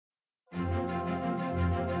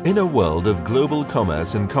In a world of global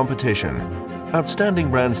commerce and competition, outstanding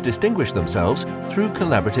brands distinguish themselves through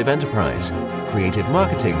collaborative enterprise, creative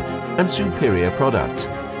marketing, and superior products,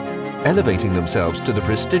 elevating themselves to the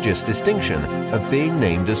prestigious distinction of being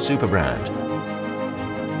named a superbrand.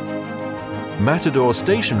 Matador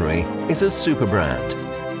Stationery is a superbrand.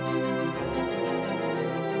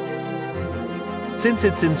 Since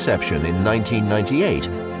its inception in 1998,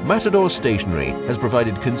 Matador Stationery has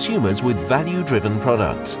provided consumers with value-driven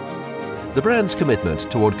products. The brand's commitment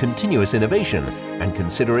toward continuous innovation and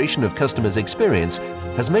consideration of customers' experience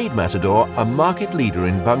has made Matador a market leader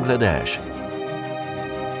in Bangladesh.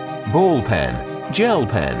 Ball pen, gel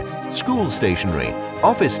pen, school stationery,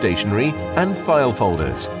 office stationery, and file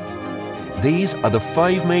folders. These are the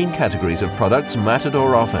 5 main categories of products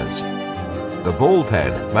Matador offers. The ball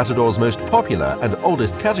pen, Matador's most popular and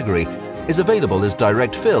oldest category, is available as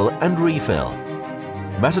direct fill and refill.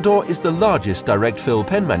 Matador is the largest direct fill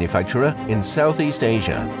pen manufacturer in Southeast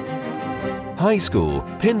Asia. High School,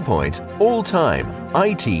 Pinpoint, All Time,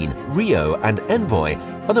 iTeen, Rio and Envoy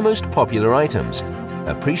are the most popular items,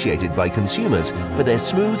 appreciated by consumers for their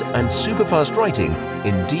smooth and super-fast writing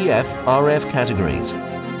in DF, RF categories.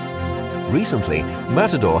 Recently,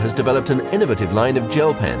 Matador has developed an innovative line of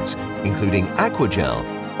gel pens, including Aqua Gel,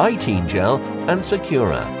 iTeen Gel and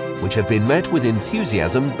Sakura, which have been met with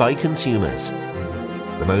enthusiasm by consumers.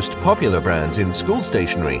 The most popular brands in school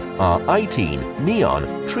stationery are iTeen,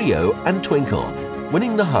 Neon, Trio and Twinkle,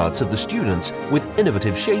 winning the hearts of the students with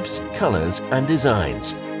innovative shapes, colors and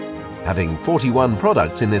designs. Having 41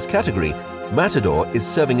 products in this category, Matador is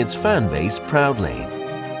serving its fan base proudly.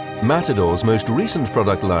 Matador's most recent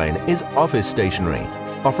product line is office stationery,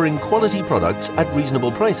 offering quality products at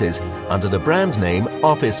reasonable prices under the brand name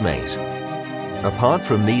OfficeMate. Apart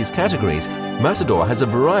from these categories, Matador has a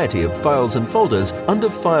variety of files and folders under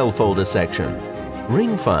File Folder section.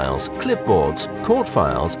 Ring files, clipboards, court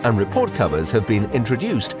files and report covers have been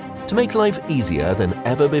introduced to make life easier than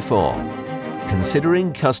ever before.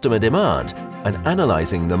 Considering customer demand and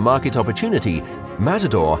analyzing the market opportunity,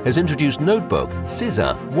 Matador has introduced notebook,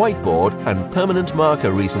 scissor, whiteboard and permanent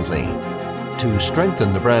marker recently. To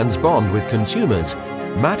strengthen the brand's bond with consumers,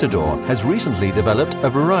 Matador has recently developed a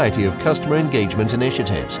variety of customer engagement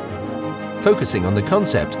initiatives. Focusing on the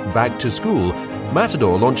concept Back to School,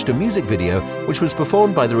 Matador launched a music video which was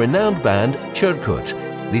performed by the renowned band Churkut,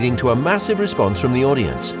 leading to a massive response from the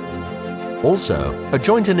audience. Also, a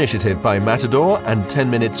joint initiative by Matador and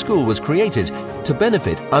 10-Minute School was created to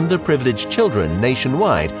benefit underprivileged children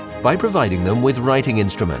nationwide by providing them with writing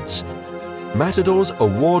instruments. Matador's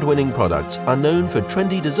award-winning products are known for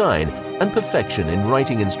trendy design and perfection in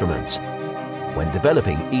writing instruments. When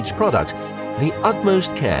developing each product, the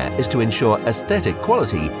utmost care is to ensure aesthetic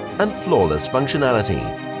quality and flawless functionality.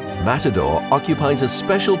 Matador occupies a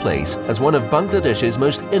special place as one of Bangladesh's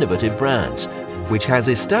most innovative brands, which has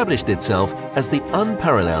established itself as the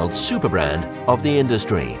unparalleled superbrand of the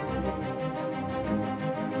industry.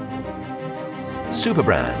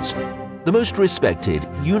 Superbrands, the most respected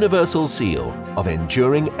universal seal of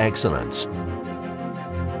enduring excellence.